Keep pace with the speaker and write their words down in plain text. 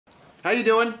How you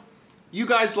doing? You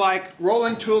guys like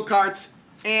rolling tool carts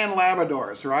and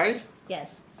Labradors, right?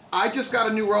 Yes. I just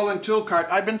got a new rolling tool cart.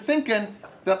 I've been thinking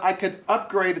that I could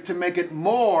upgrade it to make it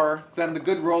more than the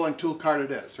good rolling tool cart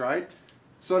it is, right?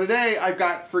 So today I've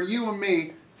got, for you and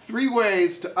me, 3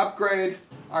 ways to upgrade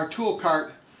our tool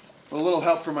cart with a little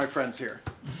help from my friends here.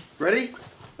 Ready?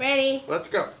 Ready. Let's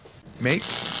go. Make,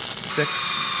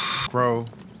 fix, grow,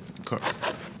 cook.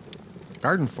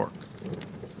 GardenFork.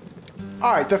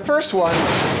 All right, the first one,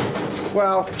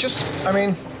 well,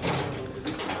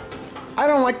 I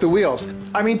don't like the wheels.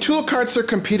 I mean, tool carts are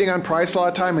competing on price a lot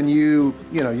of time, and you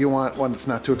want one that's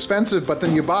not too expensive, but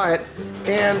then you buy it,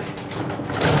 and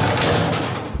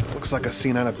looks like a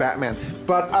scene on a Batman.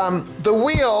 But the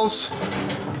wheels,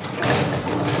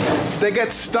 they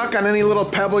get stuck on any little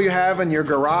pebble you have in your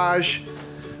garage.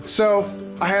 So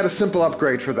I had a simple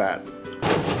upgrade for that.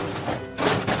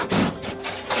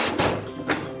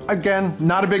 Again,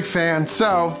 not a big fan,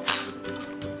 so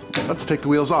let's take the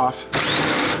wheels off.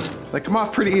 They come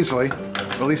off pretty easily,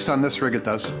 at least on this rig it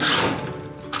does.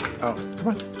 Oh, come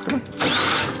on.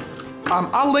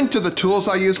 I'll link to the tools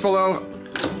I use below.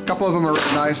 A couple of them are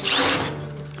really nice.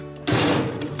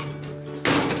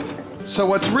 So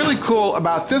what's really cool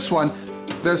about this one,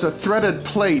 there's a threaded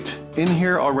plate in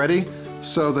here already,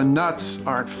 so the nuts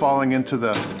aren't falling into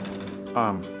the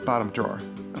bottom drawer.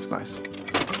 That's nice.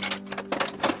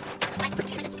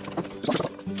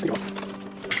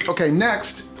 Okay,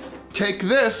 next, take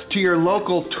this to your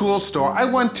local tool store. I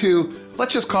went to,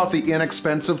 let's just call it the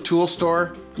inexpensive tool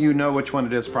store. You know which one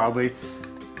it is probably.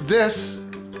 This,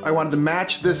 I wanted to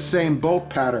match this same bolt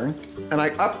pattern, and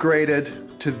I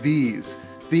upgraded to these.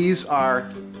 These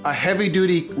are a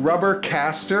heavy-duty rubber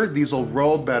caster. These will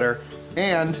roll better,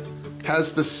 and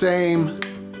has the same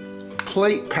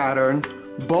plate pattern,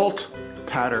 bolt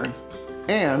pattern,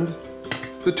 and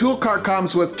the tool cart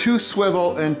comes with 2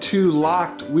 swivel and 2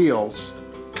 locked wheels.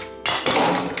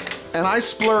 And I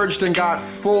splurged and got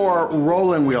 4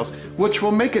 rolling wheels, which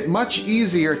will make it much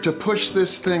easier to push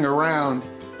this thing around.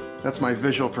 That's my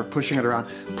visual for pushing it around.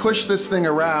 Push this thing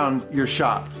around your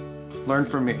shop. Learn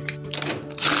from me.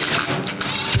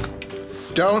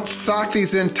 Don't sock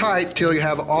these in tight till you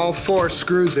have all 4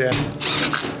 screws in.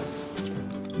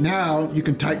 Now you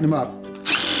can tighten them up.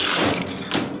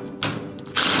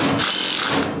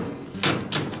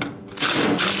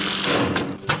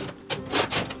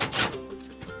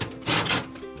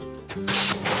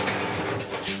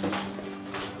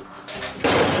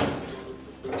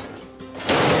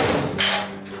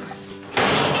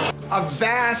 A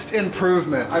vast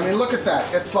improvement. I mean, look at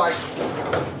that. It's like,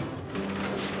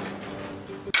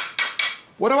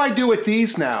 what do I do with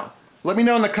these now? Let me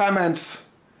know in the comments.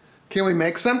 Can we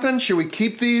make something? Should we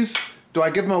keep these? Do I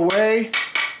give them away?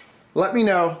 Let me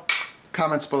know.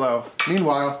 Comments below.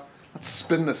 Meanwhile, let's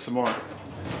spin this some more.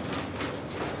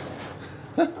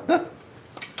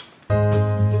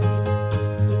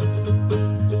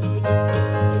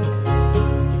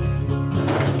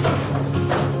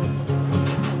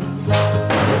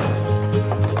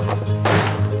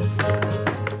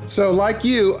 So like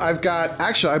you, I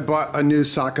bought a new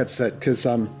socket set because,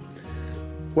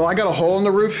 well, I got a hole in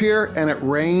the roof here and it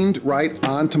rained right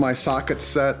onto my socket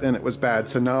set and it was bad.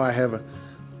 So now I have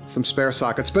some spare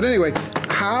sockets. But anyway,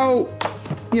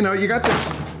 you got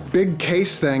this big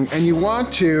case thing and you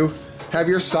want to have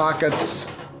your sockets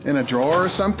in a drawer or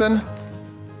something.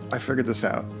 I figured this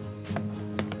out.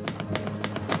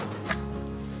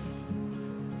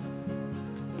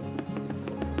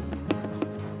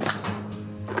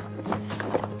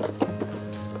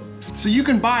 So you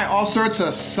can buy all sorts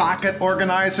of socket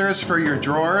organizers for your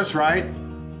drawers, right?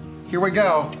 Here we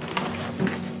go.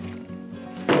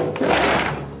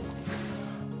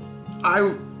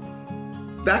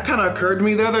 That kind of occurred to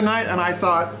me the other night, and I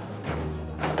thought,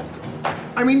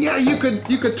 I mean, yeah, you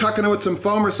could tuck in it with some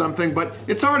foam or something, but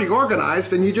it's already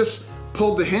organized, and you just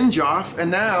pulled the hinge off, and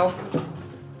now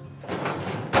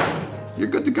you're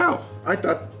good to go. I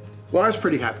thought, well, I was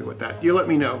pretty happy with that. You let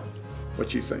me know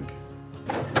what you think.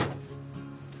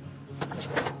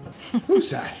 Who's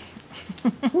that?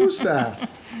 Who's that?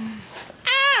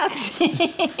 Ouch!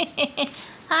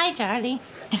 Hi, Charlie.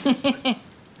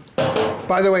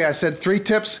 By the way, I said 3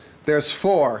 tips. There's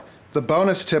 4. The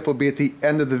bonus tip will be at the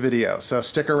end of the video, so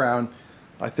stick around.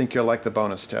 I think you'll like the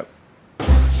bonus tip.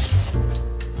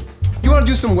 You want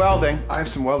to do some welding. I have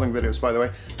some welding videos, by the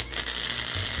way.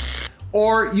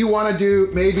 Or you want to do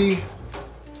maybe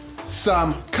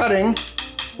some cutting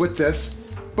with this.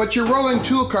 But your rolling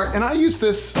tool cart, and I use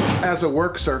this as a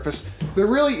work surface, there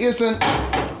really isn't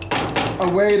a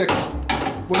way to,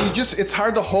 well, it's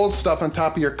hard to hold stuff on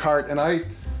top of your cart, and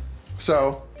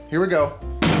so here we go.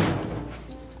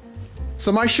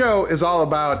 So my show is all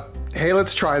about, hey,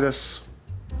 let's try this.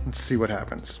 Let's see what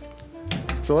happens.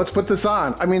 So let's put this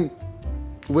on. I mean,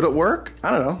 would it work?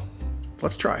 I don't know.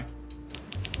 Let's try.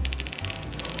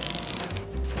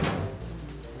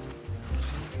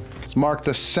 Let's mark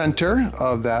the center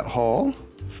of that hole.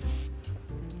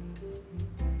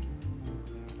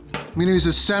 I'm gonna use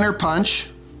a center punch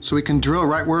so we can drill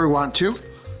right where we want to.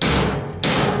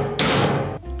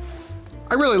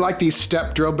 I really like these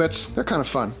step drill bits. They're kind of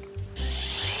fun.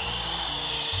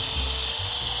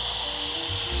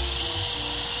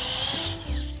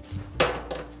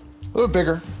 A little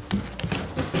bigger.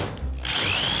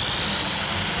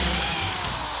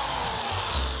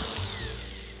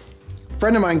 A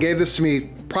friend of mine gave this to me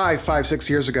probably 5-6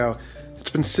 years ago. It's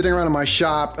been sitting around in my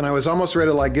shop and I was almost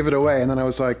ready to like give it away, and then I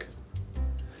was like,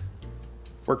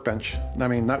 workbench. I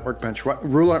mean, not workbench. What?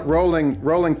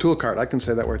 Rolling tool cart. I can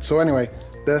say that word. So anyway,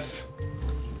 this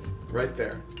right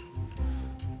there.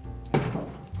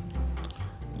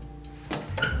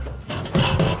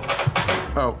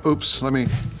 Oh, oops. Let me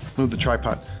move the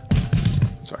tripod.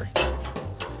 Sorry.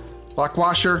 Lock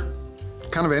washer.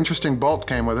 Kind of an interesting bolt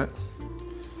came with it.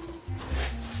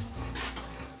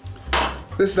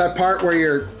 This is that part where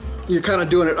you're kind of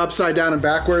doing it upside down and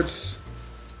backwards.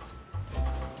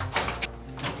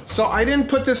 So I didn't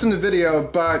put this in the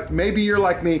video, but maybe you're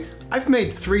like me. I've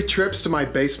made 3 trips to my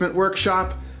basement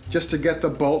workshop just to get the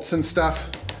bolts and stuff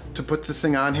to put this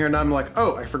thing on here, and I'm like,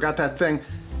 oh, I forgot that thing,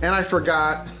 and I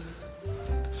forgot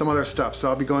some other stuff, so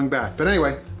I'll be going back. But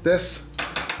anyway, this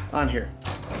on here.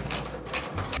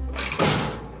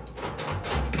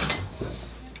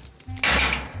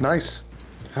 Nice.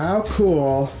 How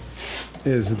cool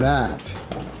is that?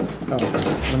 Oh,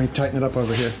 let me tighten it up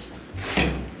over here.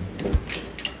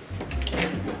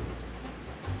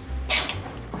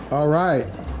 All right,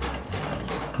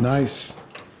 nice.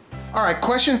 All right,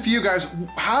 question for you guys.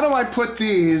 How do I put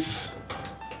these,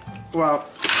 well,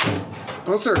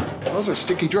 those are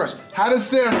sticky drawers. How does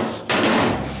this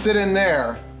sit in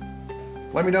there?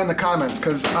 Let me know in the comments,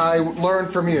 because I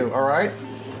learned from you, all right?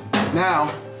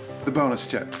 Now, the bonus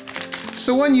tip.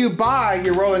 So when you buy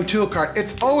your rolling tool cart,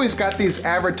 it's always got these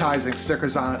advertising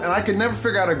stickers on it, and I could never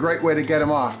figure out a great way to get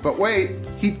them off. But wait,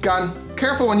 heat gun,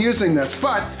 careful when using this,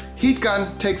 but heat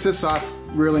gun takes this off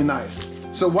really nice.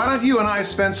 So why don't you and I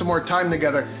spend some more time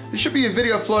together? There should be a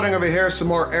video floating over here, some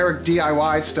more Eric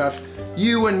DIY stuff.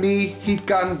 You and me, heat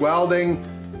gun, welding,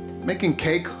 making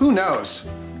cake, who knows?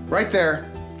 Right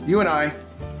there, you and I.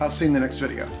 I'll see you in the next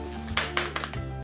video.